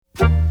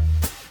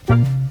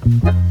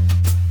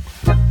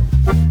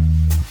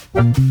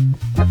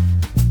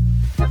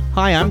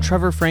Hi, I'm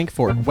Trevor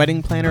Frankfort,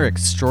 wedding planner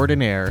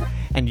extraordinaire,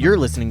 and you're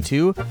listening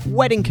to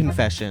Wedding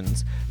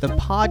Confessions, the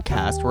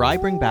podcast where I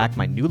bring back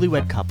my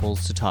newlywed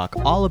couples to talk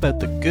all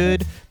about the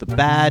good, the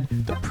bad,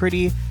 the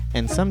pretty,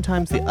 and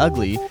sometimes the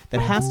ugly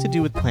that has to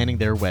do with planning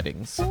their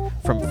weddings.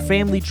 From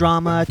family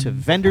drama to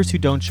vendors who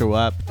don't show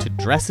up to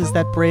dresses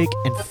that break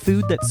and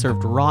food that's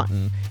served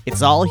rotten,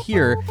 it's all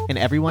here and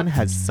everyone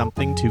has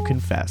something to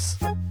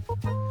confess.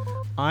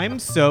 I'm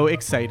so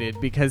excited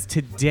because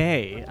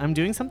today I'm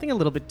doing something a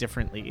little bit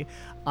differently.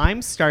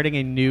 I'm starting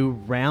a new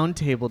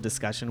roundtable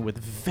discussion with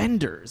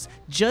vendors,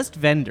 just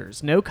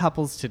vendors, no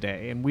couples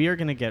today. And we are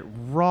going to get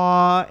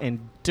raw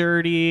and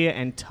dirty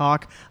and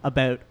talk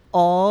about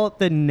all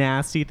the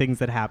nasty things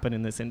that happen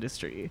in this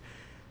industry.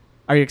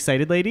 Are you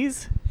excited,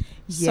 ladies?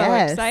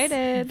 Yes. So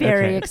excited.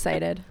 Very Okay.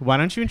 excited. Why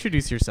don't you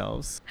introduce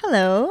yourselves?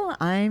 Hello,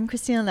 I'm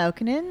Christina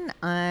Laukkanen.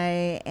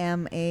 I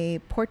am a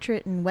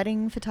portrait and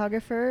wedding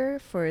photographer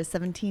for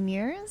 17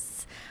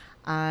 years.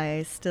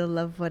 I still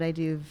love what I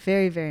do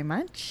very, very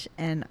much,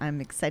 and I'm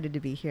excited to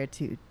be here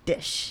to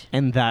dish.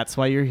 And that's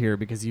why you're here,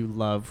 because you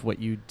love what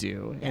you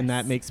do. And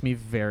that Yes. makes me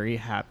very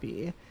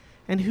happy.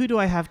 And who do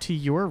I have to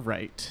your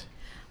right?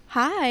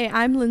 Hi,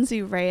 I'm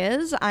Lindsay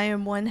Reyes. I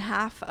am one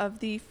half of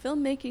the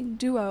filmmaking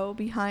duo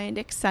behind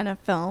Xena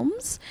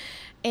Films.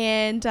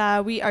 And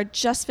we are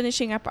just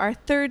finishing up our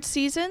third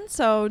season,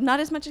 so not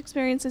as much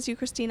experience as you,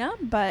 Christina,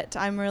 but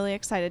I'm really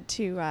excited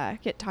to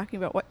get talking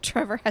about what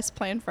Trevor has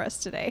planned for us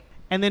today.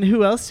 And then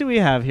who else do we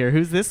have here?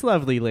 Who's this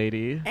lovely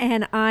lady?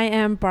 And I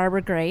am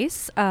Barbara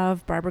Grace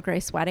of Barbara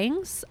Grace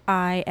Weddings.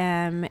 I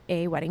am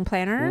a wedding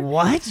planner.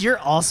 What? You're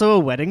also a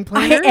wedding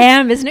planner? I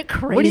am. Isn't it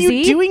crazy? What are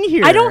you doing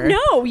here? I don't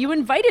know. You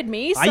invited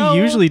me. So I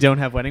usually don't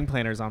have wedding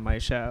planners on my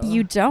show.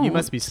 You don't? You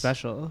must be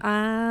special.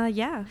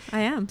 Yeah, I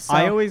am. So.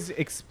 I always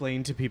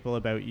explain to people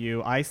about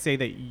you. I say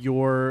that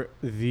you're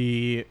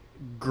the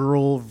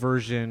girl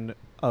version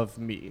of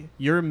me.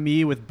 You're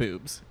me with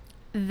boobs.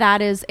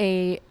 That is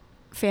a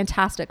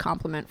fantastic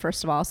compliment,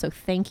 first of all. So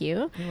thank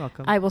you. You're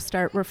welcome. I will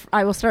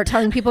start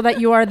telling people that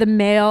you are the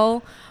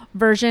male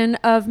version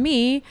of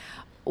me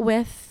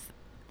with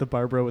The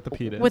Barbara with the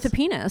penis. With a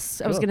penis.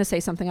 I was Cool. going to say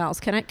something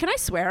else. Can I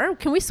swear?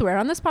 Can we swear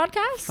on this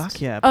podcast?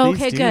 Fuck yeah, Oh,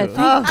 please okay, do. good. Oh,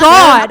 Thank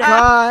God.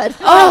 God.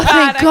 Oh,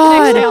 thank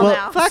God.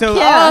 Well, Fuck so,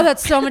 yeah. Oh,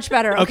 that's so much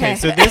better. Okay, Okay.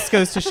 so this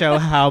goes to show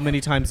how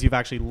many times you've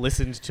actually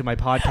listened to my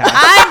podcast.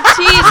 I'm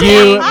teasing.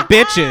 You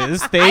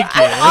bitches, thank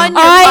you. On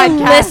your I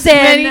podcast listen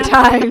many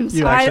times.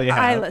 You actually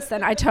I have.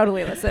 listen. I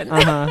totally listen.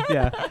 Uh-huh,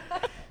 yeah.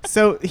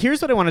 So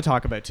here's what I want to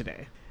talk about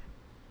today.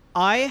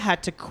 I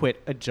had to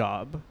quit a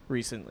job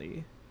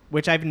recently,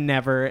 which I've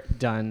never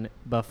done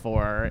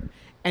before.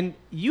 And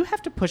you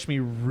have to push me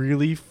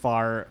really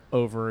far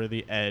over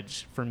the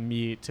edge for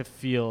me to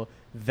feel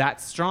that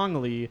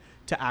strongly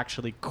to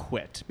actually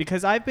quit.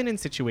 Because I've been in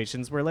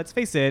situations where, let's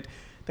face it,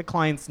 the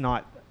client's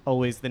not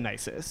always the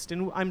nicest.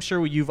 And I'm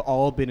sure you've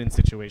all been in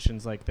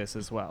situations like this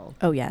as well.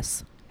 Oh,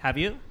 yes. Have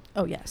you?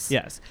 Oh, yes.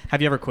 Yes.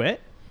 Have you ever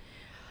quit?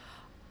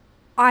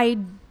 I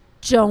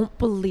don't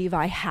believe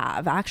I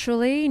have,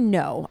 actually.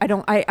 No, I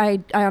don't. I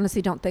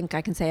honestly don't think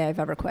I can say I've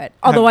ever quit,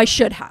 although I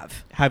should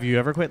have. Have you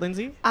ever quit,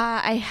 Lindsay?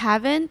 I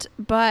haven't,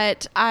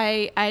 but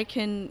I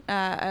can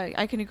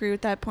agree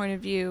with that point of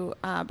view,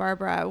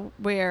 Barbara.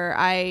 Where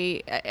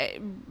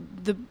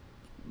the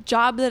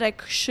job that I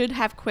should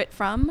have quit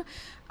from,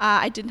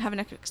 I didn't have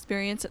enough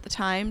experience at the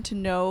time to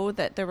know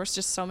that there was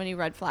just so many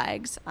red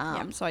flags.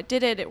 So I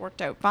did it. It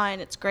worked out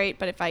fine. It's great.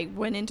 But if I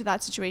went into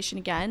that situation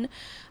again,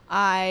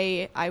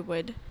 I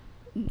would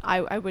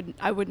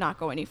not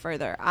go any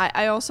further.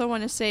 I also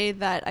want to say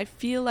that I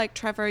feel like,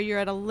 Trevor, you're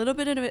at a little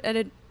bit of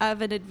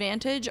an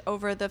advantage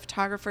over the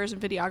photographers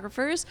and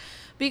videographers,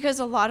 because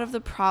a lot of the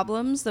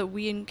problems that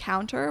we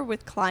encounter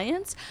with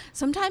clients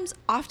sometimes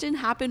often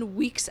happen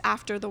weeks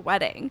after the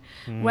wedding,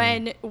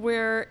 when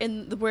we're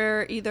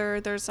either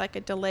there's like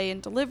a delay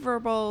in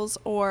deliverables,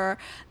 or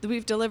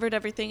we've delivered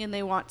everything and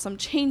they want some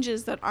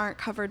changes that aren't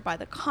covered by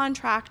the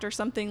contract or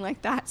something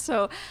like that.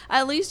 So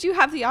at least you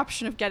have the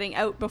option of getting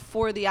out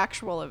before the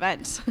actual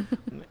event.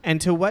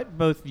 And to what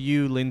both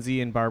you,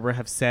 Lindsay, and Barbara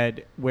have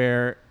said,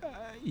 where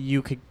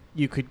you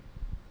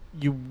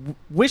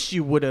wish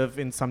you would have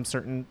in some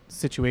certain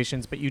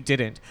situations, but you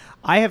didn't.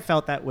 I have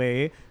felt that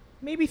way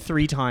maybe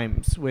 3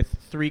 times with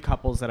 3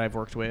 couples that I've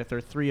worked with,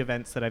 or 3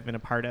 events that I've been a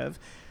part of.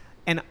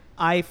 And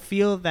I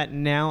feel that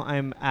now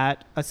I'm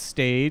at a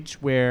stage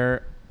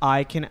where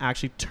I can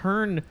actually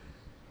turn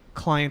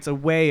clients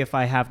away if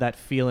I have that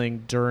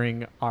feeling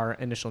during our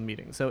initial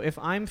meeting. So if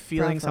I'm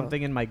feeling Bravo.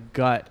 something in my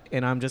gut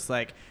and I'm just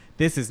like,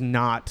 this is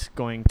not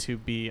going to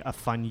be a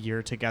fun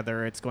year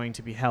together, it's going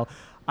to be hell,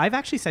 I've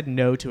actually said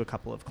no to a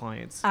couple of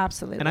clients.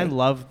 Absolutely. And I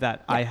love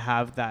that I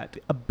have that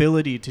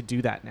ability to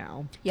do that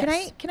now.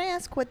 Yes. Can I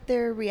ask what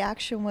their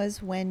reaction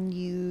was when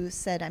you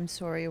said, "I'm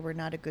sorry, we're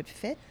not a good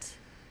fit"?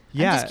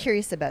 Yeah. I'm just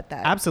curious about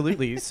that.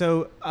 Absolutely.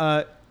 So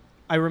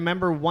I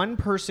remember one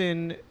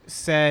person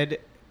said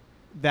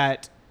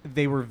that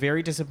they were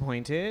very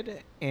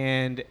disappointed,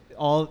 and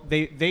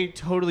they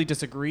totally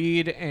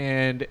disagreed,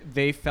 and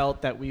they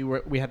felt that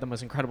we had the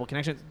most incredible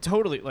connection.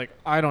 Totally, like,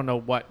 I don't know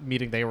what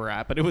meeting they were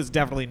at, but it was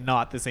definitely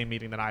not the same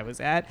meeting that I was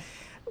at.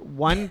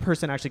 One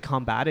person actually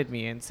combated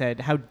me and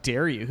said, "How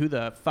dare you? Who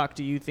the fuck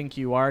do you think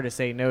you are to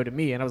say no to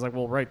me?" And I was like,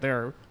 "Well, right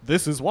there,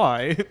 this is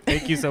why."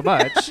 Thank you so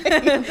much.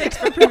 Thanks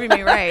for proving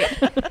me right.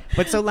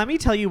 But so let me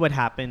tell you what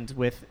happened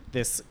with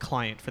this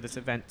client for this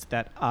event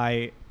that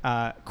I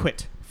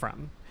quit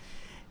from.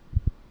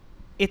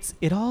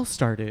 It all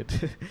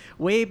started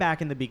way back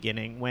in the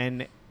beginning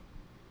when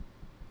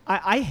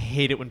I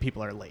hate it when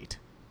people are late.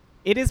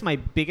 It is my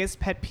biggest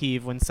pet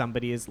peeve when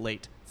somebody is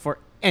late for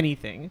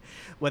anything,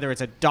 whether it's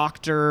a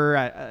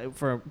doctor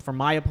for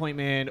my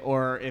appointment,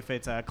 or if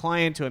it's a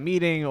client to a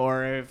meeting,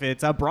 or if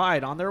it's a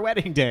bride on their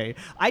wedding day.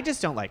 I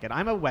just don't like it.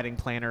 I'm a wedding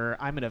planner.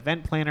 I'm an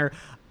event planner.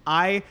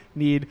 I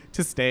need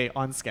to stay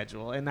on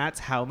schedule, and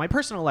that's how my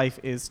personal life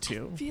is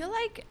too. I feel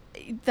like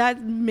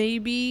that may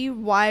be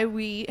why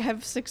we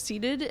have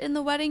succeeded in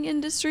the wedding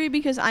industry,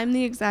 because I'm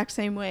the exact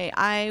same way.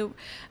 I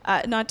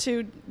not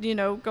to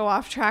go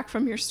off track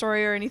from your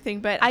story or anything,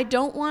 but I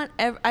don't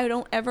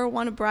ever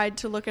want a bride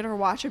to look at her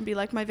watch and be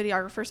like, my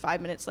videographer's 5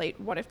 minutes late.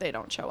 What if they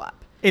don't show up?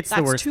 It's That's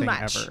the worst too thing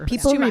much. ever.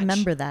 People too much.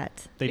 remember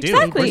that. They do.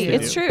 Exactly. Of course they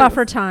It's do. true.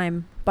 Buffer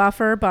time.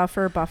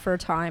 Buffer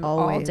time all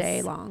Always.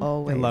 day long.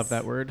 Always. I love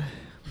that word.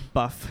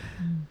 Buff.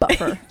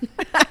 Buffer.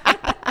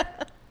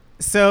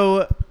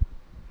 So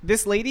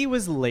this lady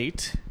was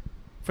late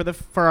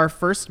for our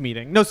first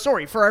meeting. No,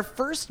 sorry, for our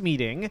first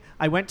meeting,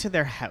 I went to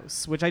their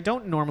house, which I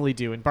don't normally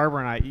do. And Barbara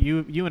and I,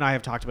 you and I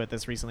have talked about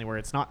this recently, where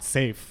it's not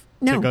safe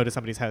to No. go to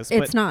somebody's house.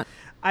 It's not.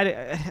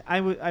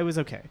 I was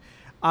okay.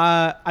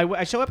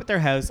 I show up at their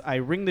house, I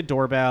ring the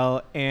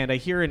doorbell, and I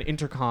hear an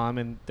intercom,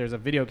 and there's a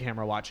video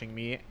camera watching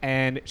me,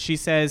 and she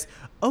says,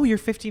 "Oh, you're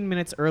 15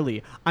 minutes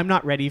early. I'm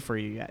not ready for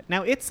you yet."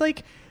 Now, it's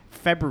like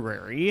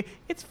February.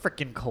 It's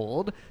freaking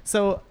cold.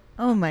 So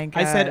Oh my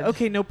god. I said,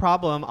 "Okay, no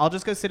problem. I'll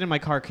just go sit in my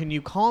car. Can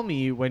you call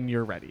me when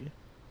you're ready?"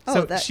 Oh,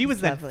 So that's she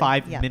was then lovely.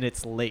 5 Yeah.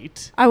 minutes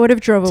late I would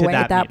have drove to away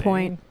that at that meeting.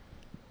 point.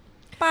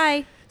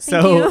 Bye.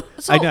 So Thank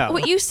you. So I know.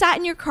 what, you sat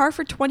in your car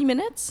for 20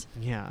 minutes?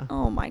 Yeah.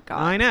 Oh my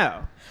god. I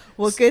know.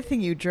 Well, good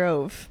thing you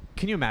drove.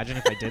 Can you imagine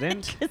if I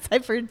didn't? Because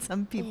I've heard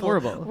some people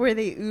Horrible. where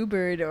they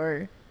Ubered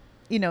or,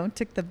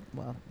 took the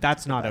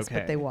That's not bus, okay.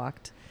 But they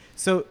walked.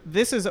 So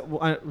this is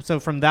so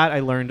from that I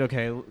learned,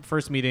 okay,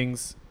 first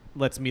meetings,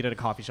 let's meet at a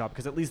coffee shop,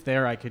 because at least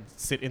there I could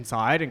sit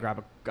inside and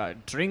grab a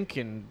drink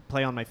and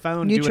play on my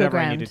phone, do Neutral whatever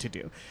I ground. needed to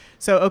do.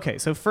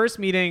 So first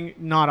meeting,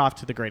 not off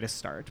to the greatest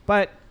start,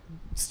 but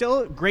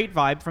still great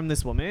vibe from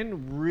this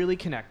woman, really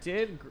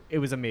connected. It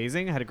was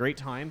amazing. I had a great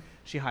time.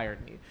 She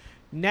hired me.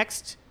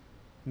 Next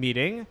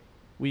meeting,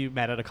 we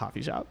met at a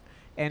coffee shop,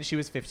 and she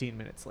was 15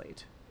 minutes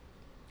late.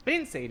 I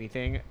didn't say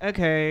anything.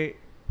 Okay,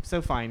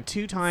 so fine.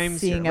 2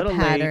 times, Seeing you're a a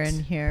little pattern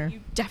late. here.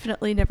 You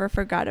definitely never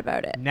forgot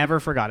about it. Never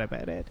forgot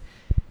about it.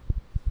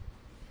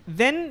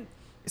 Then,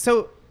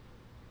 so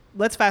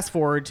let's fast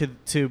forward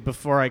to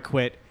before I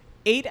quit.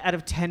 8 out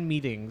of 10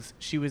 meetings,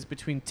 she was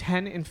between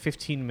 10 and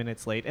 15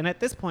 minutes late. And at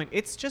this point,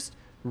 it's just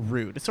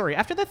rude. Sorry,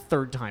 after the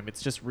 3rd time,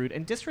 it's just rude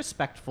and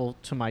disrespectful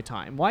to my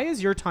time. Why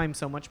is your time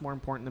so much more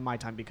important than my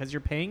time? Because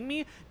you're paying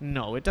me?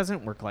 No, it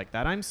doesn't work like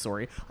that. I'm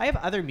sorry. I have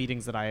other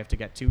meetings that I have to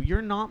get to.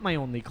 You're not my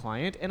only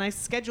client, and I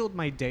scheduled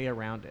my day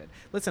around it.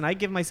 Listen, I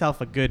give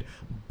myself a good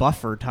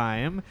buffer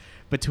time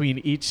between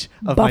each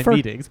of Buffer. my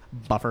meetings.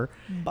 Buffer.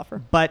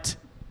 Buffer. But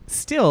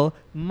still,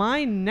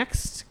 my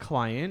next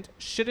client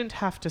shouldn't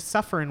have to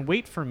suffer and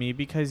wait for me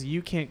because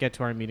you can't get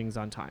to our meetings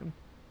on time.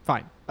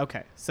 Fine.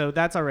 Okay. So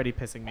that's already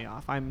pissing me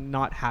off. I'm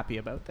not happy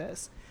about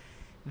this.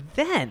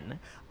 Then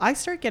I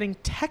start getting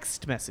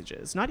text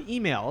messages, not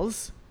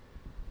emails,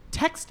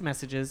 text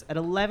messages at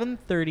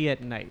 11:30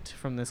 at night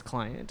from this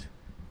client.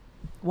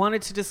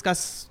 Wanted to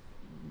discuss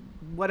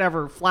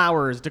whatever,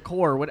 flowers,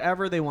 decor,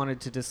 whatever they wanted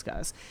to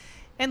discuss.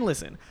 And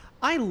listen,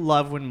 I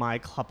love when my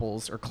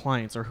couples or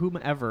clients or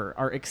whomever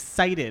are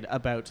excited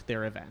about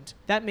their event.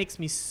 That makes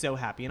me so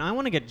happy, and I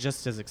want to get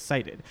just as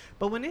excited.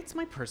 But when it's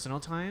my personal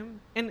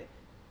time, and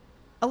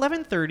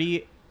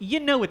 11:30,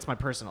 it's my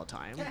personal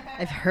time.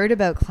 I've heard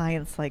about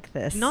clients like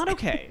this. Not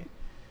okay.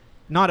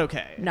 Not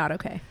okay. Not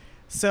okay.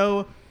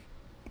 So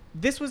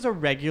this was a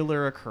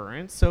regular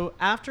occurrence. So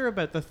after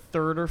about the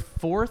 3rd or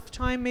 4th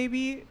time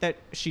maybe that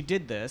she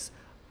did this,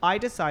 I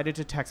decided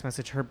to text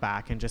message her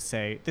back and just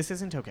say, this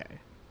isn't okay.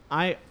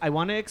 I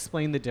want to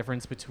explain the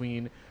difference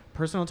between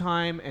personal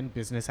time and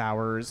business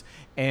hours.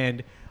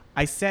 And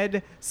I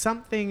said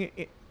something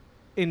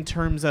in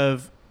terms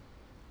of,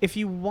 if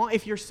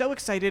you're so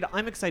excited,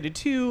 I'm excited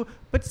too,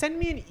 but send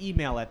me an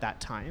email at that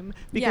time.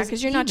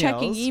 Because you're not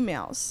checking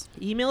emails.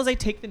 Emails, I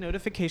take the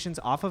notifications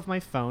off of my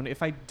phone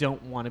if I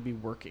don't want to be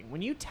working.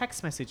 When you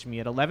text message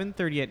me at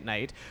 11:30 at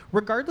night,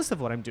 regardless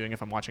of what I'm doing,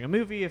 if I'm watching a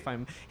movie, if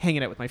I'm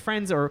hanging out with my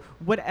friends, or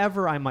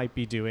whatever I might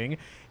be doing,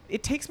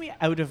 it takes me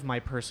out of my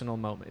personal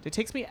moment. It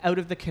takes me out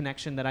of the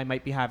connection that I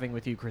might be having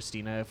with you,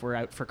 Christina, if we're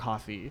out for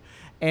coffee.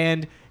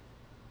 And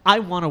I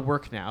want to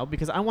work now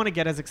because I want to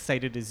get as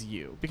excited as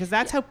you, because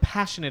that's how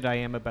passionate I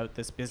am about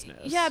this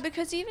business. Yeah,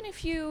 because even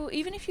if you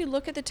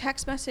look at the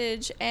text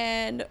message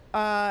and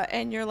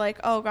you're like,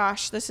 oh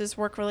gosh, this is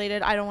work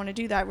related, I don't want to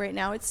do that right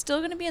now, it's still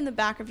going to be in the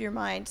back of your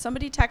mind.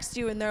 Somebody texts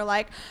you and they're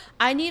like,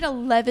 I need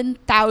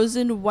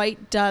 11,000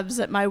 white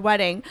doves at my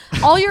wedding.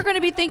 All you're going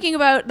to be thinking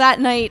about that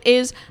night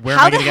is, Where am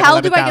how I the gonna get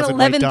hell do I get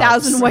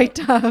 11,000 white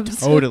doves? 11,000 white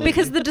doves? Totally.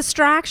 Because the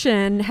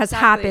distraction has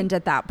happened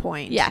at that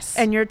point. Yes.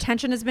 And your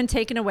attention has been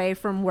taken away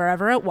from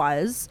wherever it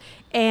was.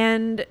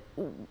 And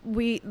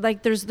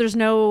there's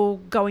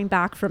no going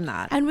back from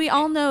that. And we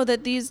all know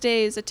that these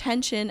days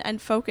attention and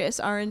focus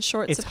are in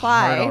short It's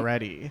supply. hard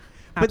already.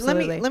 But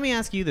Absolutely. let me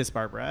ask you this,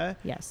 Barbara.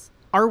 Yes.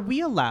 Are we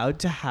allowed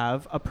to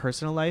have a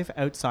personal life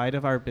outside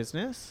of our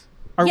business?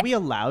 Are Yeah. we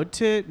allowed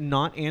to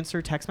not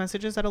answer text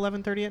messages at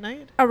 11:30 at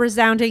night? A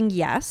resounding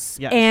yes.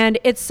 Yes. And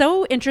it's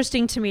so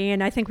interesting to me,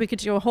 and I think we could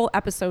do a whole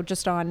episode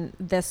just on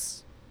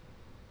this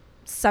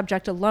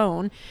subject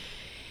alone,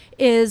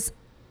 is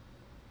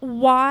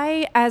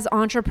why, as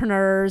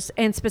entrepreneurs,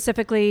 and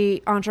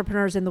specifically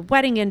entrepreneurs in the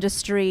wedding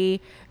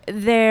industry,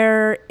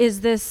 there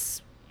is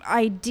this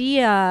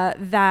idea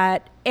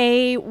that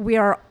we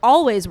are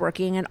always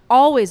working and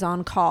always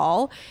on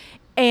call,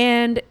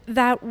 and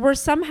that we're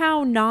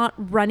somehow not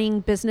running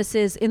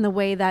businesses in the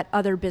way that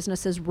other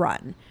businesses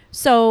run.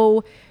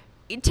 So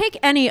take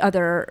any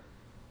other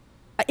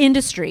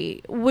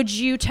industry. Would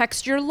you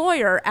text your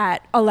lawyer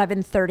at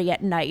 11:30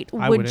 at night?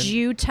 I Would wouldn't.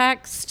 you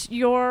text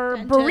your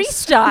Dentist.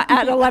 barista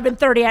at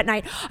 11:30 at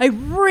night? I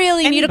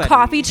really need a Anybody.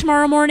 coffee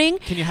tomorrow morning.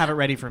 Can you have it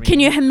ready for me? Can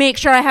you make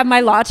sure I have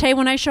my latte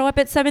when I show up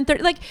at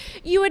 7:30? Like,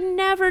 you would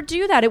never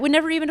do that. It would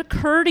never even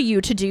occur to you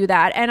to do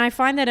that. And I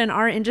find that in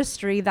our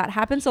industry, that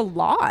happens a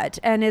lot.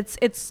 And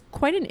it's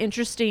quite an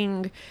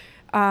interesting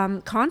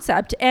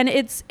concept. And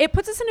it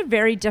puts us in a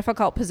very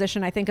difficult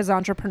position, I think, as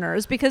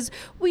entrepreneurs, because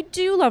we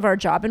do love our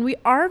job and we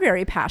are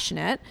very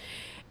passionate.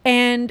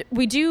 And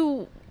we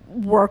do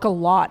work a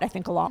lot, I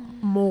think a lot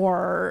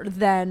more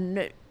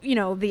than,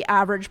 the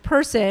average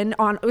person.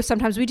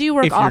 Sometimes we do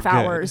work If you're off good.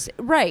 hours.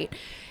 Right.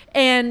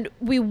 And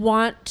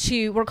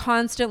we're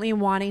constantly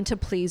wanting to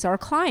please our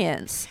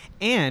clients.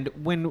 And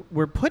when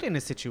we're put in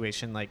a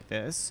situation like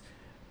this,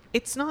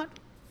 it's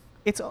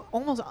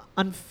almost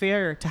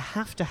unfair to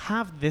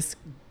have this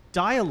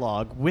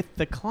dialogue with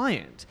the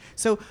client.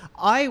 So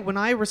when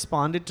I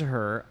responded to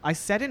her, I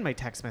said in my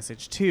text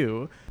message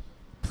too,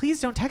 please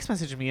don't text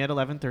message me at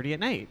 11:30 at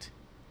night.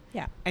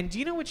 Yeah. And do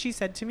you know what she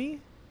said to me?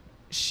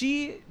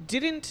 She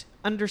didn't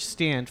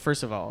understand,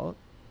 first of all,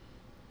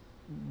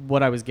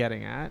 what I was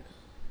getting at.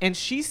 And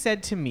she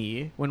said to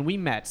me when we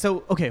met,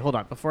 so, okay, hold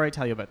on, before I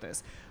tell you about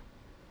this.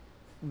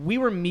 We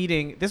were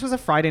meeting, this was a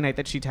Friday night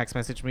that she text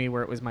messaged me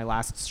where it was my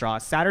last straw.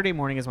 Saturday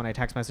morning is when I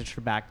text messaged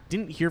her back.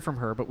 Didn't hear from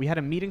her, but we had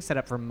a meeting set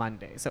up for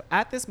Monday. So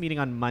at this meeting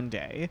on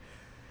Monday,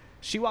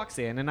 she walks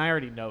in, and I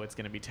already know it's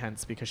going to be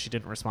tense because she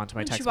didn't respond to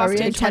my text She walked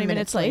message. in 20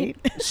 minutes late.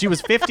 She was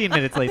 15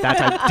 minutes late that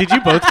time. Did you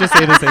both just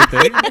say the same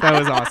thing? That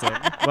was awesome.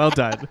 Well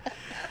done.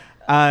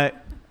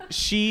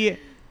 She,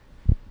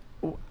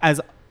 as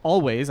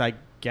always, I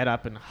get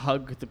up and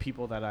hug the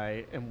people that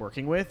I am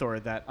working with or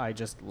that I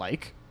just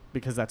like,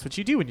 because that's what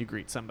you do when you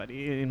greet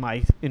somebody in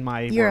my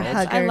You're a world.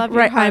 hugger. I love your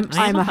Right. hugs.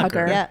 I'm a hugger.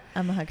 hugger. Yeah,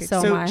 I'm a hugger.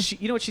 So too. am So I.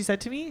 you know what she said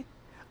to me?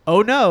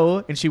 Oh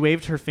no, and she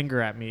waved her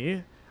finger at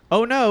me.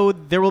 Oh no,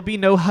 there will be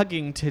no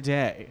hugging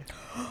today.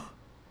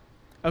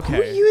 Okay.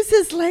 Who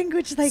uses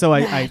language like So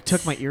that? I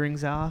took my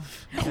earrings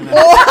off and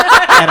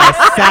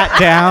I sat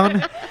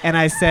down and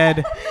I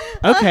said,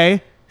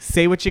 okay,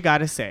 say what you got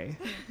to say.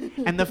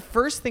 And the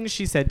first thing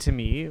she said to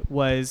me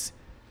was,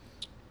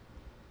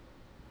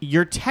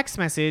 your text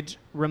message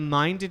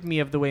reminded me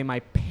of the way my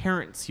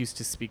parents used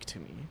to speak to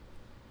me.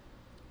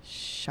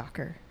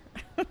 Shocker.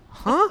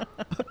 Huh?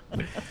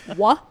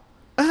 What?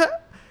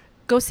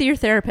 Go see your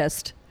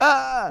therapist.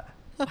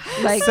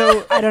 Like,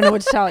 So- I don't know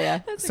what to tell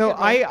you. So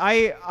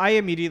I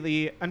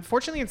immediately,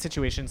 unfortunately, in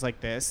situations like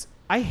this,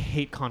 I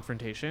hate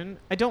confrontation.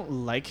 I don't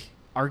like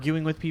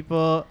arguing with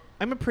people.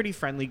 I'm a pretty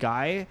friendly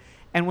guy.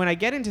 And when I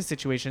get into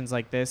situations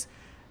like this,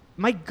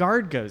 my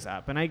guard goes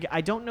up and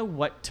I don't know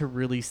what to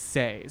really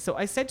say. So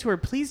I said to her,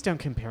 please don't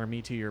compare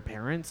me to your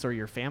parents or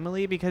your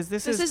family, because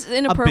this is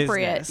inappropriate.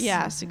 a business.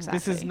 Yes, exactly.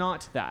 This is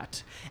not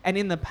that. And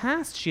in the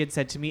past, she had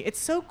said to me, it's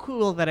so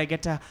cool that I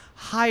get to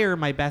hire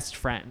my best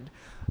friend.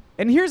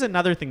 And here's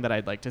another thing that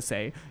I'd like to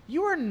say.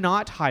 You are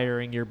not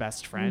hiring your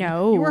best friend.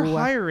 No. You are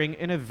hiring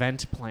an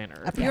event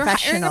planner. A You're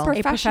hiring professional.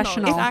 A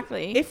professional.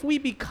 Exactly. If we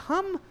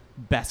become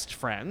best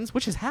friends,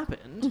 which has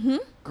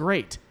happened,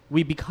 great.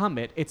 We become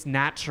it. It's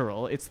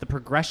natural. It's the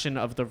progression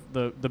of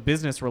the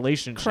business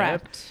relationship.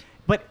 Correct.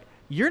 But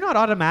you're not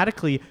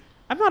automatically,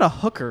 I'm not a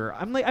hooker.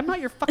 I'm not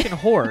your fucking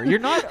whore. You're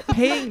not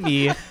paying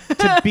me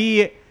to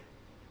be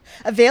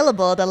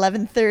Available at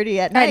 11:30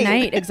 at night. At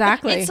night,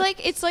 exactly.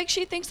 It's like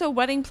she thinks a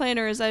wedding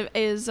planner is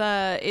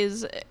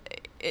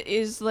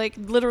like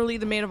literally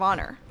the maid of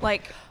honor.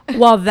 Like,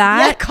 Well, Yeah,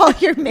 that call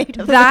your maid.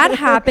 that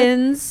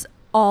happens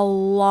a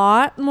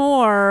lot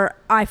more,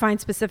 I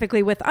find,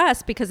 specifically with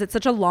us, because it's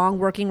such a long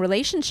working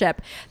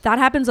relationship. That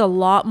happens a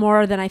lot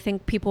more than I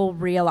think people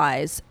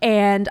realize.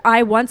 And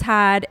I once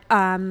had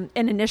an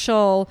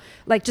initial,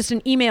 like just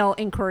an email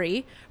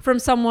inquiry from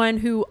someone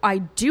who I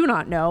do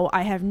not know,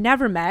 I have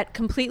never met,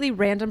 completely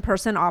random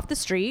person off the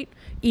street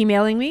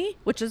emailing me,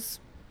 which is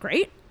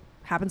great,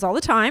 happens all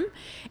the time.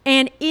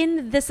 And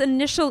in this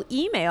initial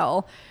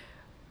email,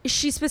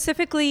 she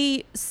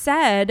specifically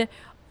said,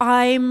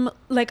 I'm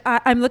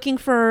looking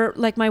for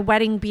like my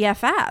wedding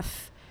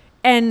BFF.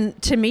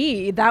 And to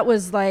me, that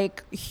was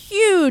like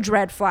huge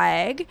red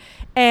flag.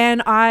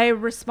 And I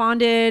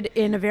responded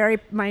in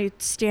my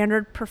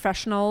standard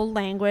professional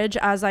language,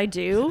 as I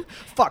do.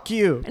 Fuck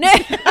you.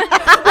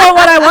 Well,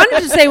 what I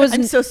wanted to say was,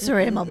 I'm so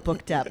sorry, I'm all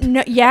booked up.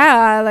 no,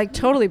 yeah, like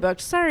totally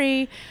booked.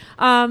 Sorry.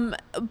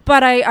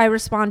 But I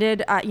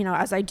responded,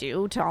 as I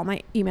do to all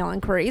my email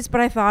inquiries. But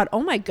I thought,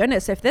 oh my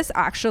goodness, if this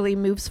actually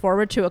moves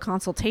forward to a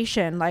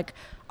consultation, like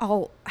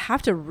I'll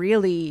have to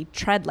really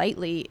tread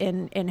lightly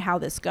in how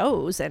this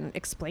goes and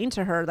explain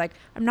to her, like,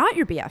 I'm not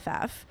your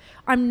BFF.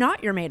 I'm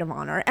not your maid of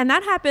honor. And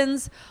that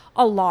happens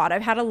a lot.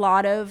 I've had a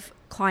lot of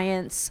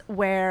clients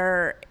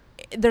where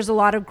there's a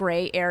lot of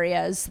gray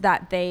areas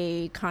that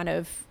they kind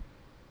of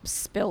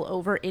spill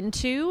over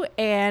into,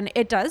 and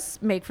it does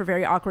make for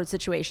very awkward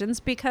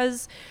situations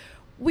because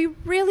we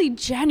really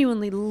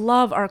genuinely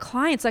love our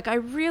clients. Like I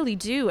really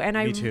do. And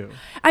Me too.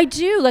 I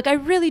do. Like I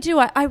really do.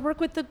 I work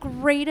with the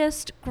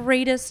greatest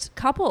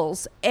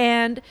couples,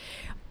 and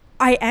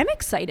I am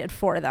excited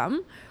for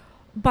them.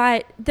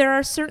 But there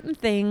are certain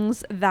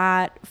things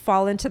that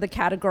fall into the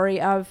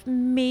category of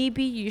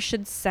maybe you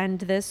should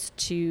send this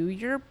to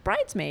your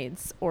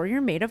bridesmaids or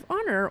your maid of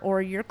honor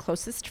or your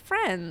closest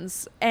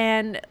friends,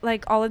 and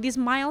like all of these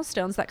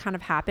milestones that kind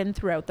of happen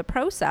throughout the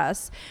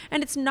process.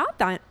 And it's not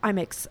that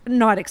I'm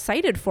not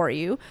excited for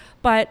you,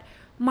 but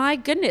my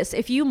goodness,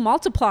 if you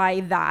multiply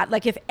that,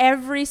 like if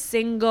every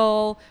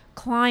single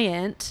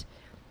client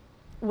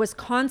was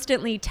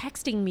constantly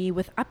texting me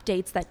with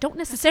updates that don't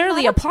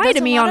necessarily apply to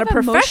me on a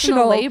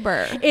professional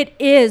labor. It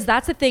is.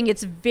 That's the thing.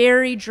 It's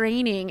very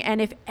draining.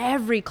 And if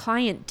every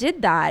client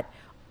did that,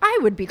 I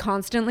would be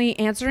constantly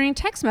answering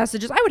text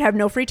messages. I would have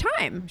no free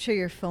time. I'm sure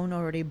your phone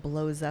already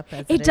blows up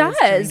as It is during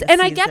does. the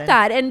And I get season.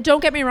 that. And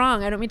don't get me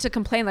wrong. I don't mean to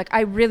complain. Like I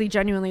really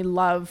genuinely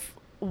love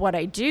what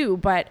I do,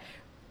 but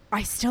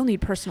I still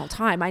need personal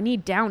time. I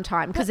need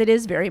downtime because it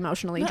is very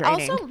emotionally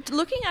draining. Also,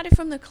 looking at it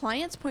from the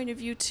client's point of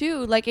view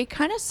too, like it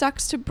kind of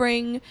sucks to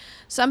bring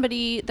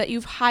somebody that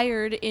you've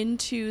hired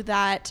into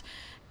that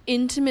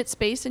intimate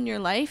space in your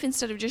life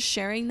instead of just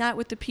sharing that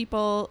with the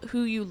people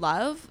who you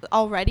love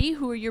already,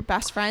 who are your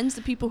best friends,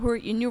 the people who are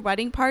in your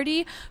wedding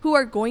party, who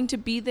are going to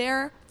be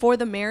there for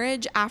the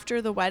marriage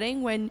after the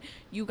wedding when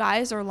you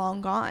guys are long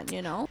gone,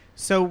 you know?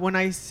 So when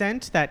I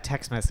sent that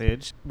text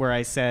message where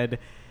I said,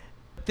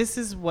 this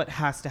is what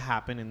has to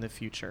happen in the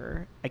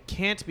future. I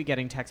can't be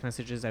getting text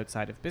messages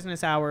outside of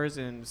business hours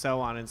and so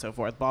on and so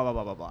forth, blah, blah,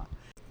 blah, blah, blah.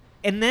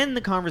 And then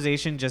the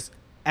conversation just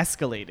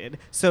escalated.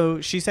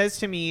 So she says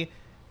to me,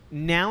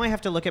 now I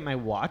have to look at my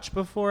watch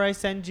before I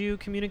send you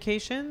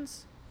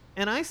communications?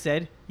 And I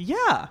said,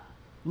 yeah,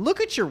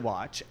 look at your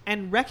watch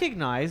and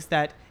recognize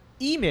that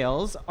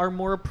emails are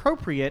more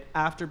appropriate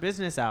after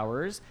business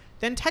hours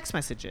than text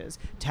messages.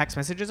 Text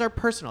messages are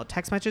personal.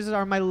 Text messages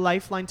are my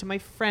lifeline to my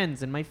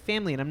friends and my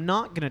family, and I'm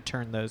not going to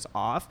turn those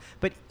off.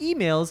 But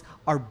emails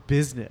are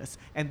business,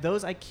 and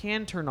those I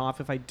can turn off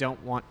if I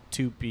don't want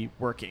to be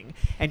working.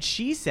 And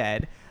she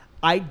said,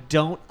 I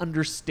don't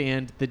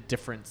understand the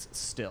difference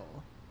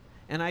still.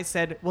 And I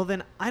said, well,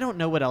 then I don't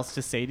know what else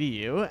to say to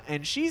you.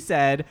 And she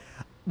said,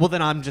 well,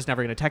 then I'm just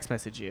never going to text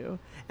message you.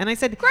 And I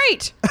said,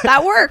 Great.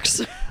 That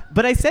works.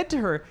 but I said to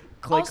her,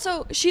 like,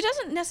 also, she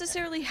doesn't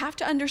necessarily have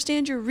to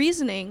understand your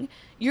reasoning.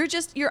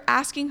 You're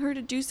asking her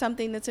to do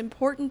something that's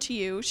important to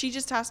you. She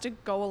just has to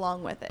go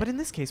along with it. but in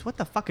this case, what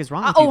the fuck is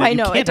wrong with Oh, you that I you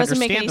know. can't It doesn't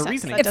make understand any the sense.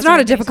 reasoning? It It's doesn't not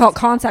a make any difficult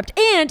sense. concept.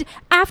 And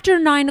after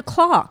 9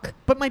 o'clock.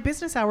 But my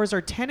business hours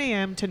are 10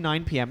 a.m. to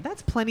 9 p.m.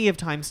 That's plenty of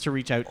times to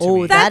reach out to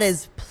Oh, me. that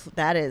is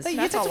That's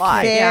It's a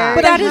lot. fair Yeah.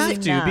 But that I is have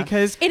to enough.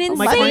 because An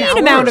my insane clients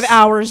amount of work.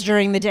 hours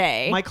during the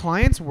day. My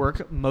clients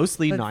work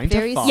mostly But 9 to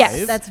very 5.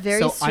 Yes, that's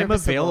very So I'm serviceable.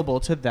 available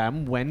to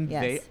them when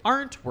Yes. they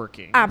aren't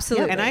working.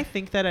 Absolutely. And I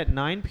think that at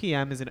 9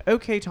 p.m. is an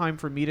okay time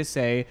for me to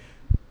say,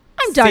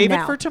 I'm done save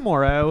now. it for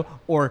tomorrow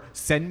or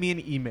send me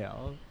an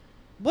email.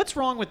 What's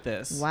wrong with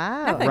this?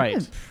 Wow. Nothing. Right. I'm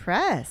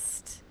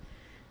impressed.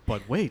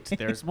 But wait,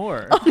 there's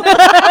more.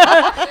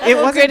 It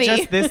wasn't Goody.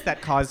 just this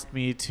that caused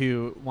me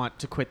to want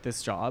to quit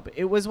this job.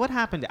 It was what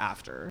happened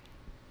after.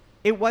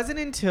 It wasn't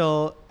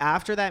until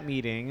after that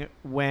meeting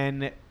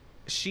when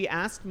she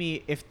asked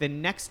me if the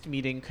next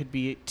meeting could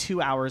be 2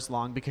 hours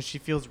long because she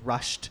feels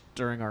rushed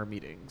during our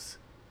meetings.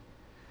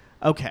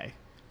 Okay,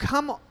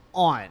 come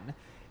on.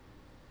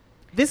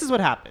 This is what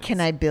happens. Can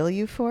I bill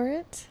you for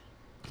it?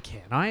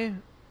 Can I?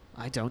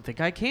 I don't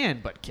think I can,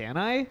 but can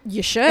I?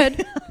 You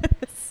should.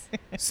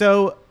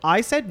 So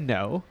I said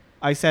no,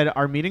 I said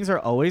our meetings are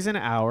always an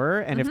hour,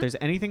 and if Mhm. there's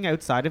anything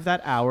outside of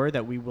that hour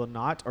that we will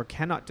not or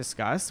cannot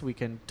discuss, we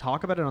can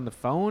talk about it on the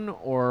phone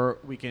or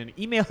we can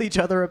email each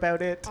other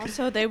about it.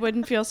 Also, they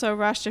wouldn't feel so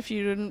rushed if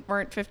you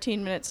weren't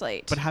 15 minutes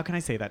late. But how can I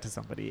say that to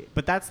somebody?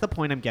 But that's the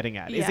point I'm getting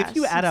at. Is if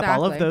you Yes, add up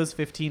all of exactly. those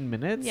 15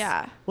 minutes,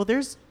 Yeah. well,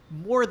 there's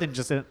more than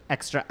just an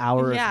extra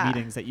hour Yeah. of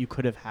meetings that you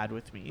could have had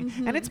with me.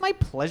 Mhm. And it's my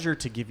pleasure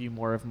to give you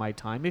more of my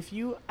time if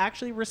you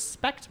actually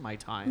respect my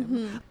time.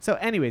 Mhm. So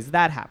anyways,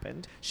 that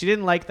happened. She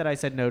didn't like that I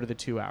said no to the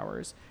 2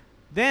 hours.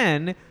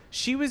 Then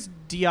she was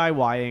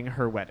DIYing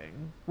her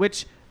wedding,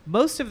 which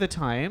most of the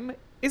time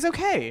is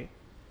okay.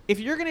 If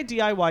you're going to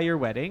DIY your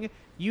wedding,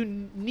 you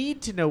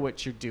need to know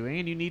what you're doing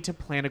and you need to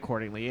plan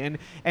accordingly.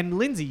 And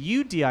Lindsay,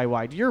 you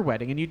DIY'd your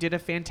wedding and you did a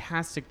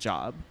fantastic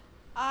job.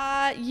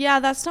 Yeah,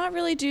 that's not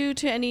really due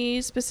to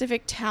any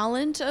specific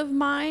talent of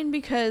mine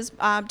because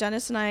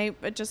Dennis and I,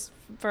 just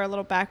for a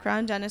little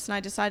background, Dennis and I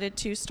decided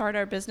to start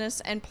our business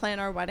and plan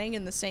our wedding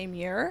in the same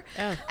year.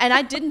 Oh. And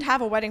I didn't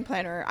have a wedding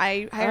planner.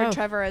 I hired Oh.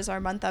 Trevor as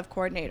our month of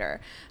coordinator.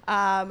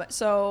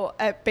 So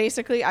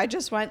basically, I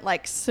just went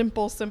like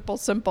simple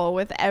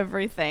with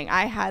everything.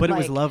 I had, But it like,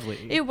 was lovely.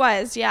 It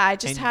was, yeah. I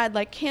just And- had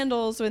like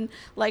candles and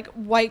like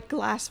white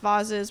glass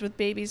vases with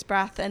baby's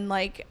breath and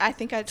like I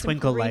think I had some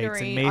Twinkle lights and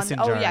greenery mason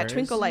on, oh yeah, jars.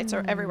 twinkle lights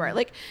are everywhere.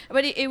 Like,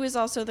 but it was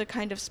also the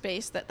kind of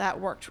space that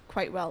worked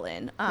quite well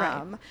in.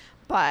 Right.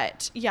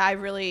 But yeah,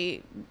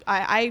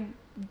 I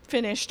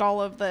finished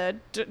all of the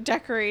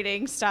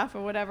decorating stuff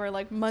or whatever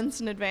like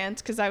months in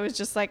advance because I was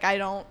just like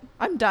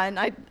I'm done.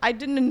 I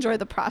didn't enjoy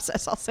the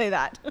process. I'll say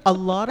that. A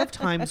lot of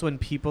times when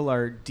people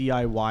are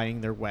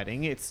DIYing their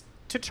wedding, it's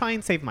to try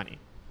and save money.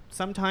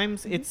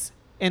 Sometimes it's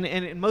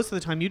and most of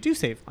the time you do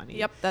save money.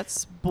 Yep,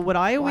 that's But what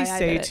I always why I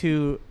say did it.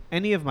 to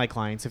any of my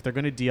clients if they're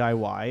going to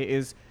DIY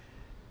is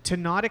to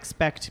not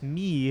expect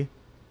me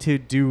to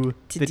do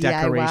To the DIY?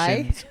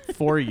 decorations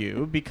for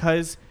you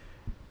because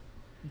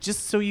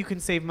just so you can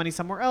save money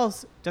somewhere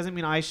else doesn't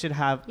mean I should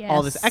have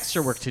all this Yes.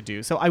 extra work to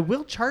do. So I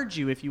will charge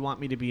you if you want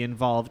me to be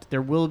involved.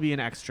 There will be an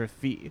extra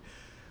fee.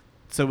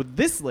 So with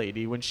this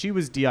lady, when she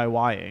was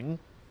DIYing,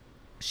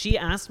 she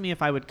asked me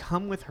if I would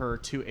come with her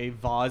to a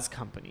vase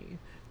company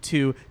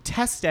to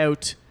test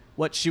out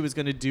what she was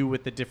going to do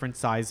with the different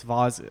size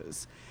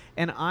vases.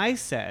 And I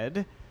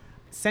said,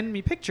 send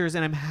me pictures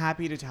and I'm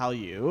happy to tell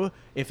you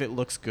if it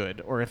looks good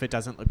or if it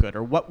doesn't look good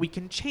or what we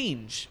can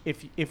change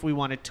if we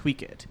want to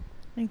tweak it.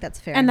 I think that's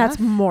fair And enough.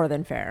 that's more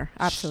than fair.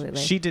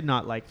 Absolutely. She did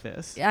not like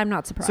this. I'm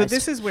not surprised. So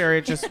this is where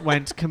it just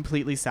went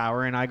completely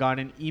sour and I got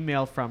an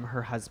email from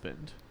her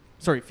husband.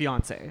 Sorry,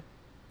 fiance.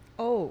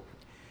 Oh.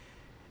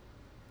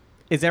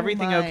 Is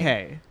everything my.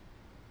 okay?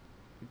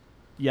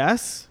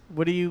 Yes?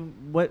 What do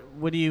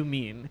you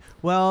mean?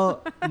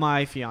 Well,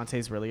 my fiance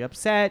is really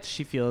upset.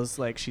 She feels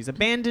like she's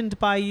abandoned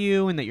by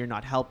you and that you're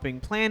not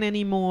helping plan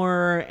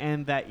anymore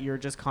and that you're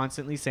just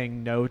constantly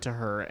saying no to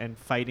her and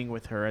fighting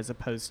with her as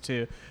opposed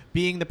to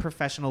being the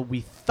professional we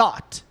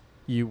thought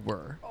you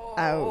were.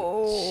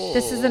 Ouch.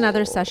 This is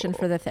another session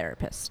for the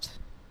therapist.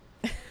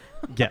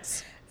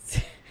 Yes.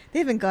 They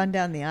haven't gone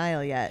down the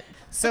aisle yet.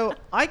 So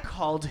I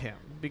called him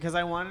because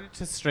I wanted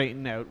to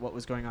straighten out what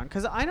was going on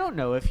because I don't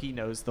know if he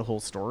knows the whole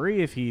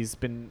story, if he's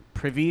been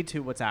privy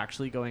to what's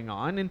actually going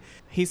on. And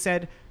he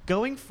said,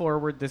 going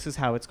forward, this is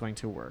how it's going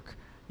to work.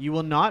 You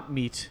will not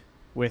meet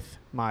with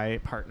my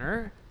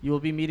partner. You will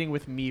be meeting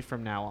with me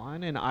from now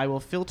on, and I will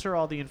filter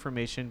all the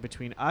information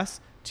between us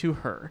to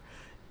her.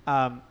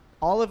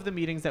 All of the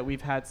meetings that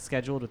we've had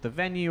scheduled with the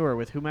venue or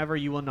with whomever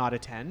you will not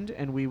attend,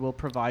 and we will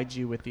provide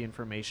you with the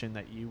information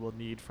that you will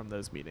need from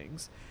those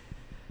meetings.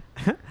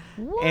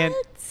 What? And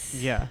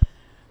yeah.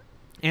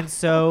 And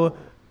so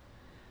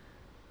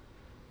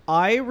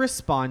I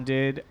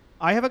responded,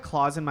 I have a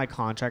clause in my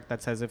contract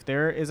that says if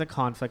there is a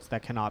conflict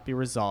that cannot be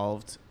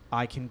resolved,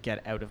 I can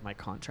get out of my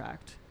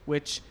contract,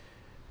 which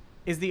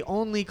is the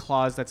only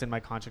clause that's in my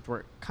contract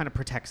where it kind of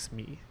protects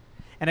me.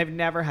 And I've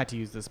never had to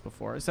use this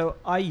before. So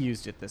I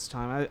used it this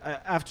time.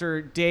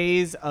 After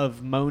days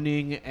of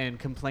moaning and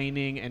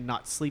complaining and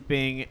not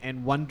sleeping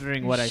and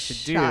wondering what I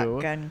should do,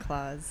 Shotgun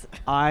clause.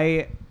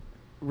 I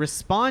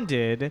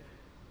responded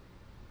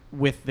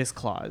with this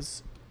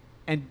clause.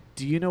 And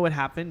do you know what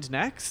happened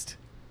next?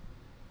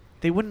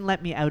 They wouldn't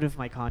let me out of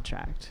my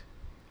contract.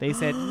 They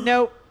said,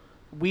 nope,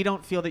 we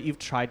don't feel that you've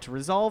tried to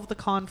resolve the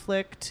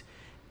conflict,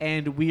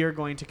 and we are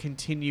going to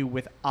continue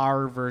with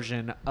our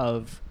version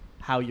of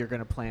how you're going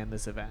to plan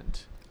this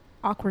event.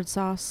 Awkward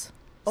sauce.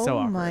 So Oh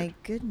awkward. my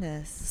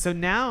goodness. So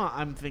now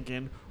I'm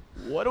thinking,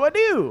 what do I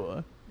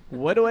do?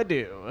 What do I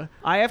do?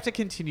 I have to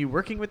continue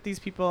working with these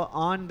people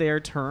on their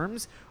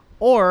terms,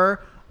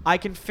 or I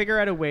can figure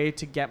out a way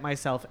to get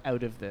myself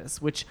out of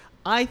this, which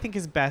I think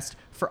is best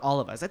for all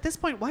of us. At this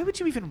point, why would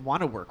you even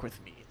want to work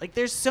with me? Like,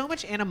 there's so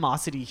much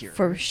animosity here.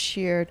 For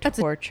sheer That's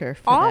torture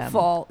for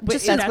awful. them. But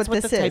Just that's that's what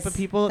what this the type is. of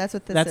people. That's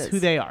what this That's is. who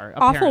they are.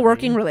 Awful apparently.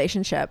 working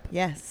relationship.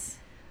 Yes.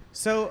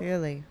 So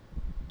Clearly.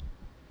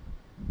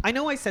 I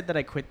know I said that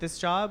I quit this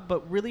job,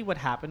 but really what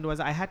happened was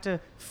I had to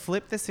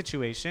flip the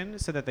situation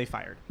so that they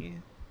fired me.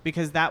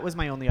 because that was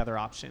my only other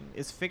option,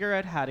 is figure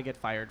out how to get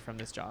fired from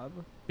this job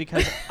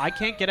because I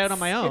can't get out on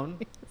my own.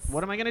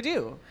 What am I going to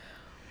do?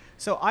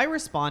 So I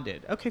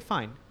responded, okay,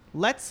 fine.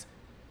 Let's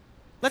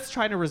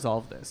try to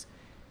resolve this.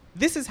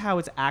 This is how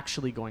it's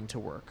actually going to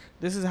work.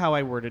 This is how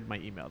I worded my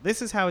email.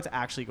 This is how it's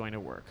actually going to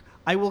work.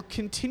 I will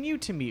continue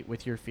to meet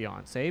with your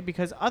fiance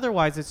because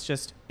otherwise it's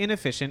just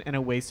inefficient and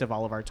a waste of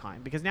all of our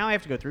time. Because now I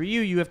have to go through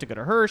you. You have to go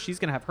to her. She's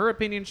going to have her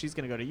opinion. She's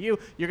going to go to you.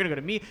 You're going to go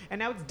to me. And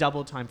now it's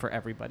double time for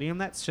everybody. And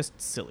that's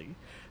just silly.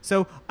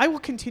 So I will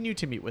continue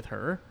to meet with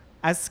her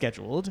as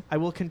scheduled. I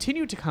will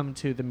continue to come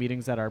to the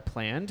meetings that are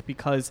planned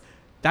because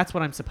that's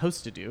what I'm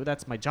supposed to do.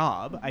 That's my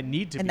job. I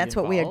need to And be that's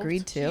what we involved.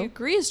 agreed He to.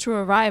 agrees to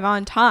arrive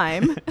on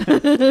time.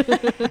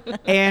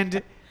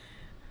 And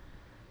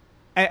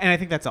I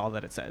think that's all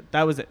that it said.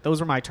 That was it. Those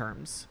were my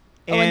terms.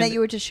 And that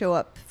you were to show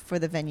up for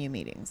the venue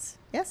meetings.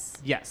 Yes?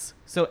 Yes.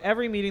 So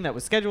every meeting that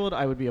was scheduled,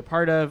 I would be a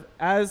part of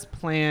as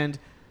planned.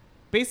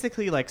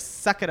 Basically, like,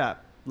 suck it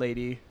up,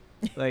 lady.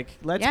 Like,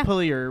 let's Yeah.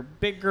 pull your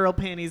big girl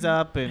panties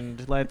up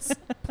and let's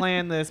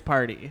plan this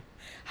party.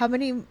 How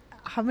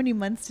many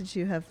months did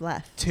you have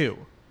left?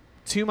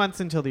 2 months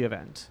until the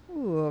event.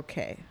 Ooh,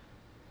 okay.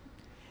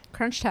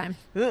 Crunch time.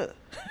 Ugh.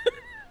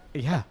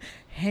 Yeah.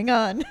 Hang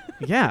on.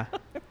 Yeah.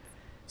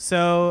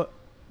 So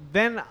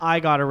then I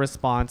got a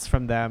response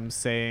from them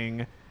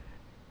saying,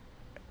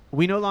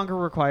 we no longer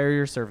require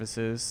your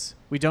services.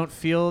 We don't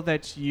feel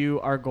that you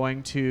are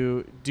going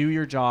to do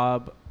your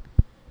job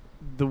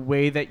the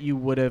way that you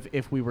would have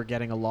if we were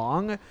getting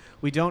along.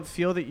 We don't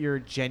feel that you're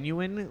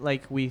genuine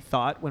like we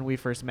thought when we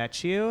first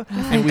met you.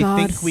 And we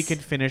think we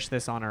could finish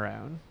this on our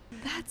own.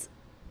 That's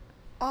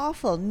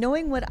awful.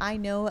 Knowing what I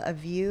know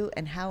of you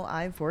and how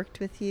I've worked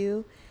with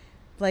you,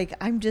 like,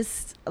 I'm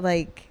just,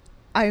 like,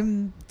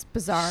 It's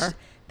bizarre.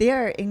 They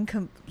are in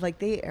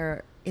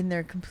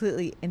their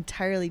completely,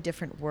 entirely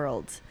different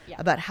worlds Yeah.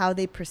 about how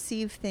they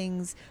perceive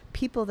things,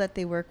 people that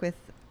they work with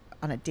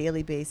on a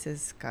daily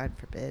basis, God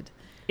forbid.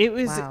 It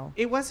was. Wow.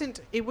 It wasn't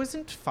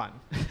fun,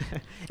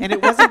 and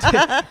it wasn't.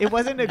 It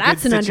wasn't a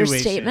That's good an situation.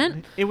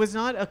 understatement. It was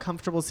not a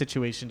comfortable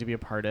situation to be a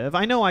part of.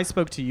 I know I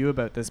spoke to you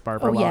about this,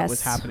 Barbara, Oh, while it yes.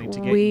 was happening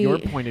to get We- your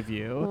point of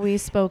view, We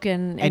spoke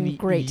in and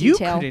great you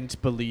detail. couldn't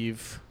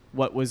believe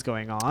what was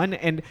going on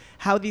and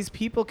how these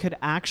people could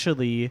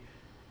actually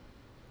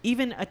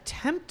even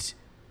attempt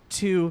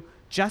to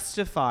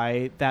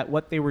justify that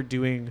what they were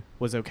doing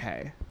was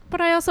okay. But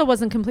I also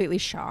wasn't completely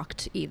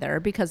shocked either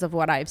because of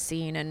what I've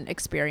seen and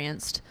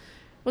experienced.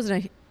 It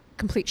wasn't a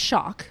complete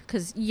shock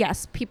because,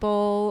 yes,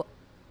 people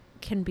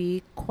can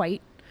be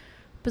quite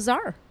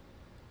bizarre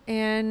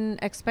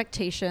and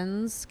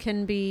expectations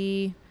can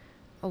be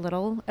a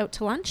little out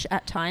to lunch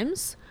at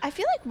times. I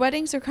feel like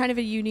weddings are kind of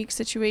a unique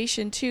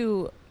situation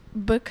too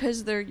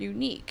because they're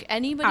unique.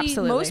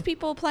 Absolutely. Most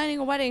people planning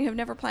a wedding have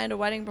never planned a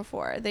wedding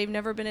before. They've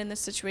never been in this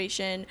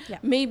situation. Yeah.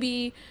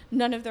 Maybe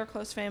none of their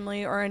close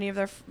family or any of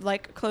their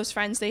close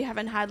friends, they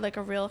haven't had like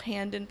a real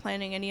hand in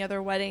planning any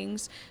other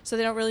weddings, so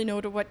they don't really know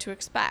what to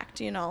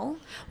expect, you know?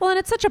 Well, and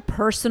it's such a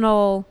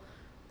personal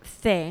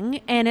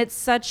thing and it's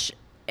such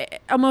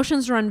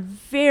emotions run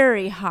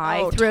very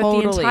high throughout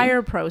the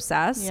entire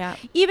process. Yeah.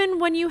 Even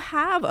when you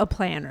have a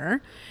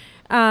planner.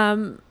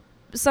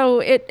 So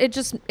it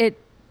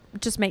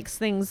just makes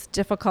things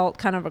difficult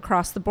kind of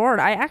across the board.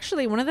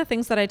 One of the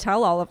things that I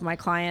tell all of my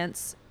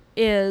clients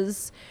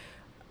is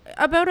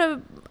about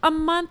a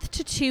month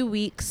to 2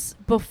 weeks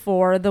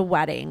before the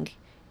wedding,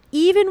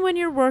 even when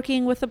you're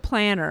working with a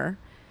planner,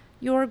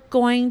 you're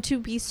going to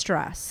be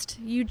stressed.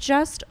 You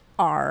just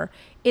are.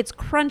 It's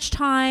crunch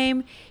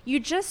time. You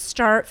just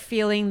start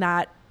feeling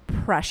that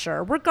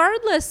pressure,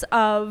 regardless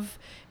of,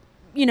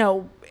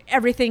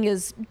 everything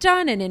is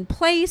done and in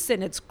place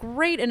and it's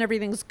great and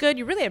everything's good.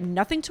 You really have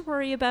nothing to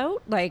worry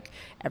about. Like,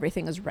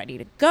 everything is ready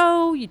to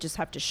go. You just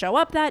have to show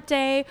up that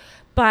day.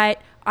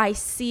 But I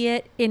see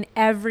it in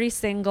every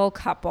single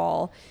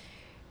couple.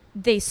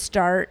 They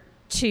start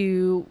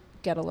to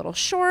get a little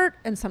short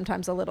and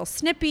sometimes a little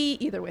snippy,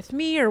 either with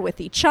me or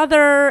with each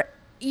other.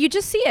 You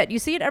just see it. You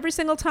see it every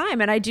single time.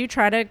 And I do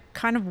try to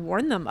kind of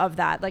warn them of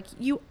that. Like,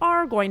 you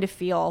are going to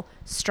feel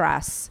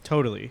stress.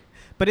 Totally.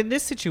 But in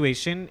this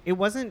situation, it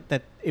wasn't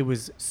that it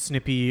was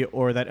snippy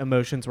or that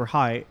emotions were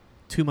high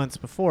 2 months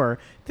before.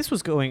 This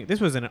was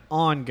an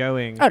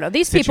ongoing Oh no,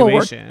 these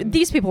situation.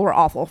 people were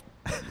awful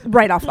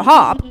right off the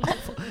hop.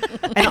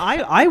 And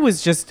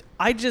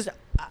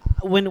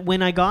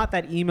when I got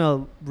that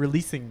email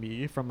releasing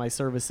me from my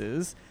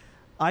services,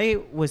 I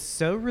was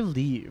so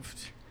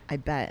relieved. I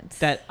bet.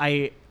 That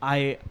I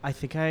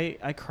think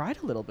I cried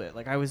a little bit.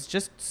 Like, I was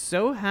just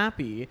so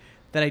happy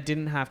that I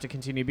didn't have to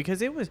continue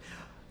because it was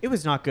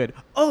not good.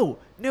 Oh,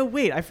 no,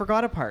 wait, I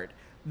forgot a part.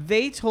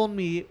 They told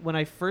me when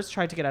I first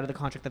tried to get out of the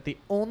contract that the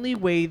only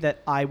way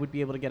that I would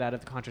be able to get out of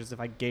the contract is if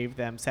I gave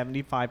them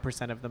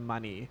 75% of the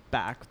money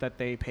back that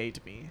they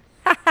paid me.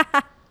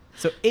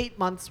 So 8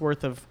 months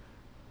worth of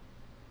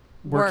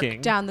working.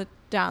 Work down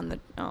the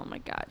oh my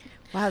God.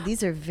 Wow,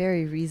 these are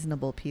very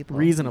reasonable people.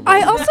 Reasonable.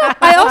 I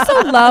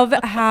also love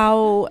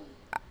how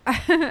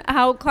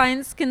how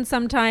clients can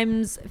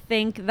sometimes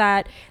think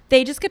that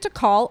they just get to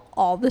call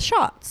all the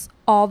shots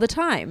all the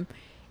time.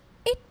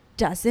 It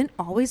doesn't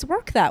always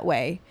work that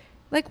way.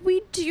 Like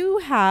we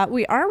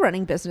are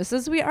running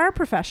businesses, we are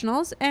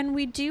professionals, and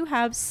we do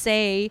have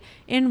say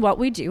in what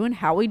we do and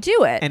how we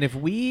do it. And if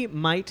we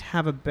might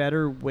have a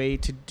better way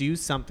to do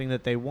something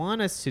that they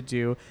want us to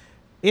do,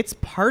 it's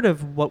part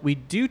of what we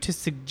do to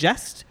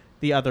suggest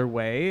the other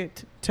way,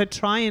 to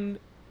try and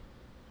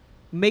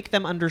make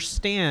them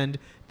understand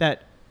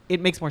that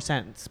it makes more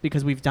sense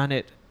because we've done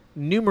it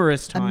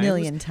numerous times. A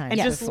million times. And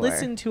Yes. just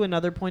listen to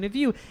another point of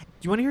view. Do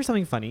you want to hear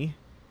something funny?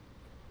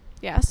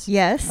 Yes.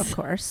 Yes. Of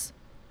course.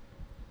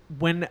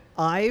 When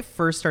I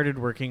first started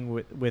working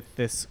with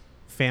this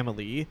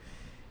family,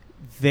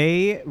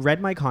 they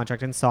read my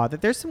contract and saw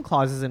that there's some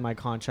clauses in my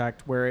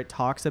contract where it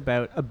talks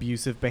about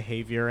abusive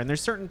behavior, and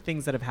there's certain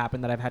things that have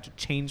happened that I've had to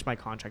change my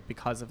contract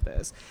because of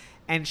this.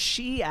 And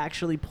she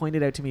actually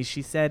pointed out to me,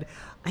 she said,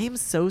 I am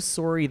so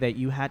sorry that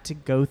you had to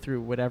go through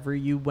whatever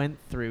you went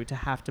through to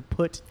have to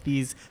put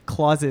these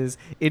clauses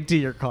into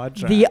your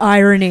contract. The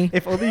irony.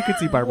 If only you could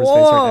see Barbara's face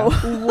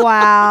right now.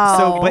 Wow.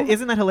 So, but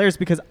isn't that hilarious?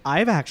 Because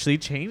I've actually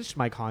changed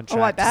my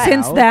contract. Oh, I bet.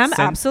 Since now, them,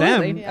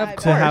 absolutely. Yeah, of I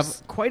course. to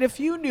have quite a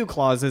few new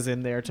clauses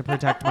in there to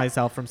protect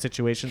myself from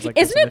situations like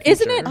Isn't this.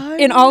 it? Isn't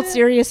it? In all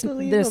seriousness,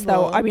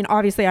 though, Unbelievable. I mean,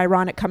 obviously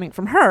ironic coming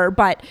from her,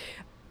 but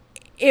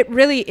it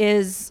really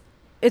is.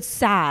 It's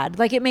sad.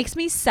 Like, it makes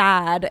me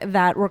sad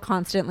that we're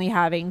constantly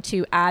having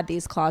to add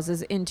these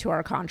clauses into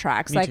our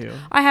contracts. Me like, too.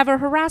 I have a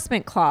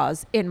harassment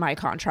clause in my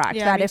contract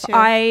Yeah, that me if too.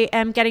 I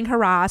am getting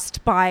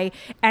harassed by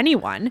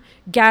anyone,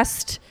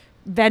 guest,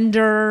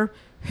 vendor,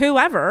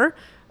 whoever,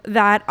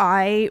 that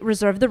I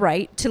reserve the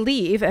right to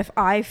leave if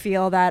I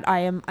feel that I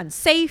am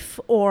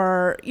unsafe,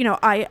 or, you know,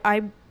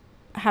 I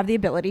have the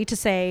ability to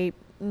say,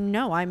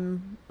 no,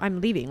 I'm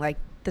leaving. Like,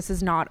 this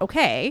is not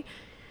okay.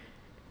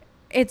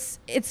 It's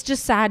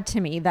just sad to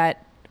me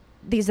that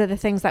these are the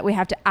things that we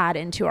have to add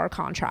into our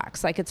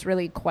contracts. Like, it's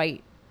really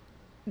quite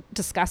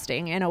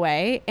disgusting in a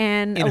way,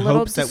 and in a little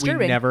hopes that we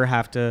disturbing. never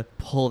have to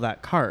pull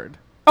that card.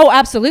 Oh,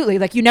 absolutely.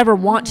 Like, you never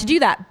want to do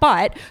that.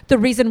 But the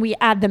reason we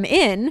add them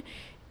in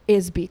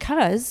is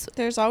because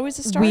There's always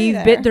a story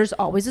there's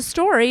always a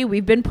story.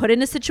 We've been put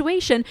in a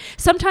situation.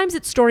 Sometimes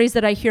it's stories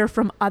that I hear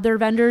from other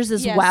vendors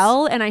as Yes.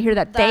 well, and I hear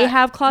that they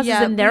have clauses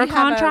in their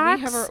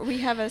contracts. We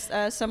have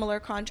a similar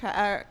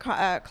contract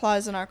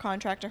clause in our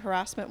contract, a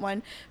harassment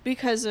one,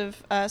 because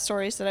of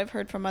stories that I've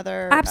heard from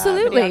other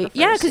Absolutely.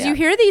 Yeah, videographers. because you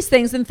hear these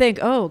things and think,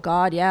 oh,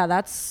 God, yeah,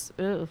 that's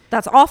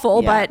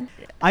awful. Yeah. But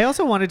I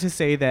also wanted to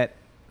say that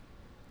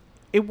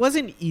it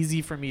wasn't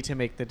easy for me to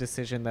make the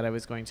decision that I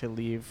was going to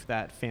leave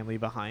that family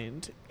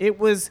behind. It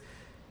was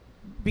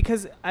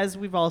because, as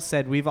we've all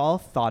said, we've all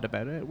thought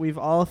about it. We've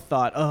all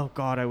thought, oh,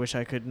 God, I wish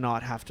I could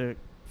not have to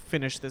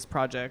finish this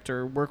project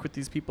or work with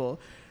these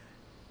people.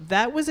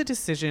 That was a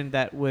decision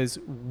that was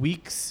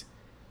weeks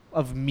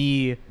of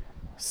me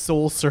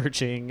soul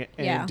searching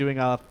and Yeah. doing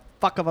a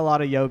fuck of a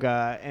lot of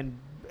yoga and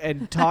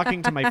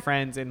talking to my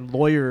friends and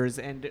lawyers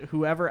and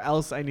whoever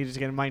else I needed to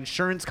get in my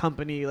insurance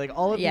company, like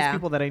all of these Yeah.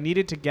 people that I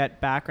needed to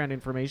get background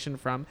information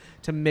from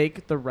to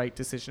make the right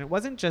decision. It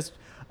wasn't just,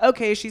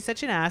 okay, she's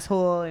such an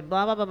asshole and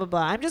blah, blah, blah, blah,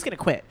 blah, I'm just going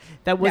to quit.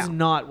 That was No.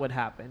 not what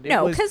happened.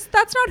 no, because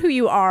that's not who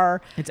you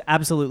are it's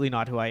absolutely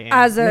not who I am.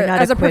 as You're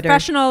not a a quitter.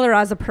 professional or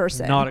as a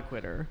person. Not a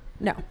quitter.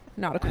 No,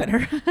 not a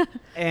quitter.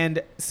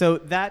 And so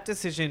that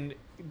decision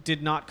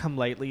did not come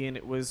lightly, and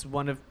it was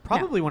one of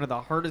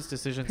the hardest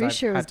decisions Pretty I've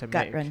sure it was had to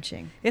gut make.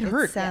 wrenching. It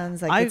hurt.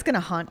 Sounds like I- it's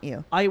gonna haunt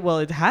you. Well,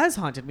 it has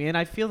haunted me, and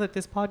I feel that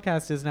this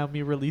podcast is now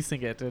me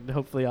releasing it, and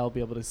hopefully I'll be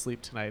able to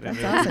sleep tonight. That's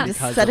and awesome. Just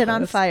because set of it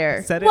on this.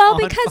 fire. Set Well,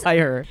 it on because-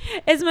 fire.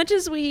 As much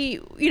as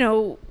we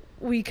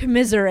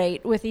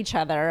commiserate with each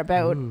other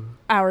about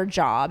our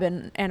job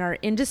and our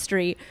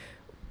industry,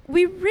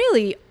 we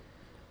really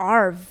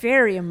are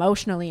very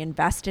emotionally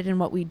invested in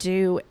what we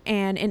do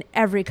and in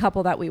every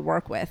couple that we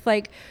work with.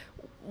 Like,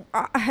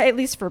 at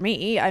least for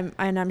me,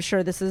 I'm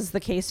sure this is the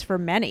case for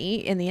many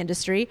in the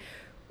industry,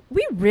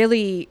 we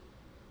really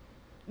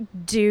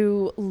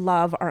do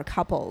love our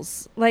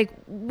couples. Like,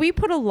 we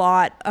put a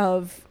lot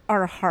of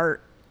our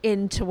heart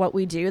into what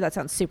we do. That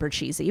sounds super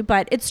cheesy,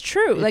 but it's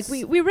true. Like,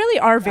 It's we really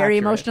are very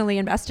accurate. emotionally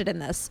invested in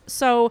this.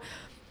 So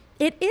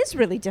it is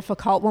really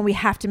difficult when we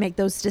have to make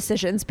those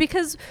decisions,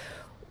 because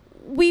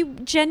we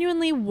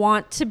genuinely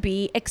want to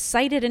be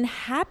excited and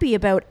happy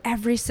about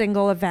every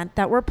single event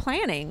that we're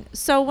planning.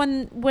 So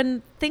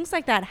when things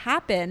like that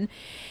happen,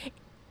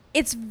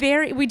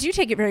 we do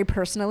take it very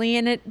personally,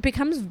 and it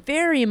becomes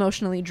very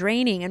emotionally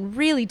draining and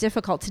really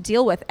difficult to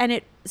deal with, and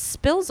it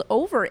spills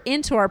over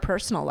into our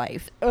personal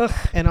life.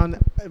 And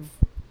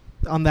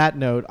on that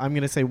note, I'm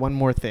going to say one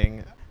more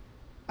thing.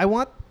 I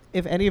want,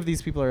 if any of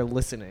these people are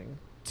listening,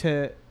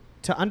 to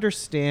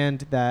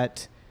understand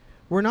that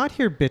we're not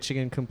here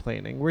bitching and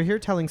complaining. We're here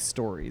telling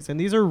stories, and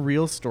these are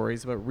real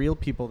stories about real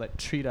people that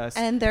treat us.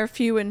 And they're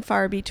few and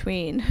far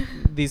between.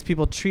 These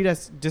people treat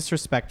us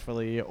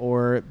disrespectfully,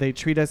 or they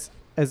treat us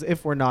as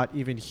if we're not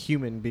even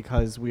human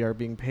because we are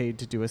being paid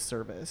to do a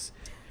service.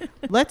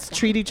 let's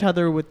treat each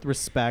other with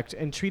respect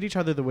and treat each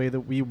other the way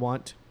that we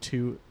want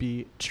to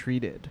be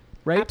treated,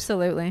 right?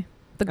 Absolutely.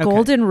 The Okay.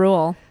 golden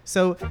rule.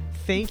 So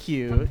thank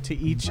you to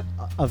each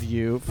of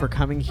you for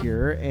coming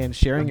here and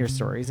sharing your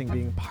stories and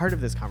being part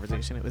of this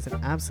conversation. It was an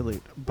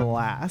absolute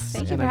blast.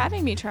 Thank you And for I'm-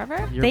 having me,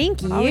 Trevor. you're-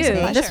 Thank you. Always a This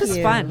pleasure. was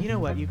You. fun. You know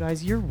what, you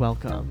guys, you're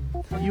welcome.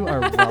 You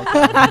are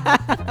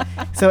welcome.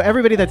 So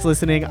everybody that's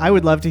listening, I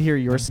would love to hear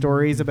your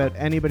stories about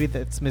anybody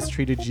that's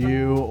mistreated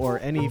you or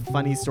any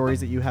funny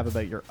stories that you have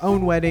about your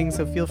own wedding.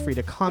 So feel free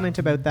to comment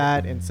about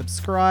that and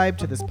subscribe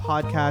to this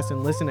podcast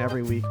and listen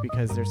every week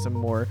because there's some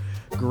more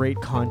great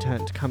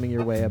content coming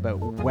your way about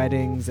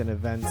weddings and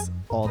events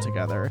all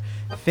together.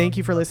 Thank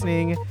you for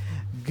listening.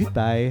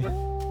 Goodbye.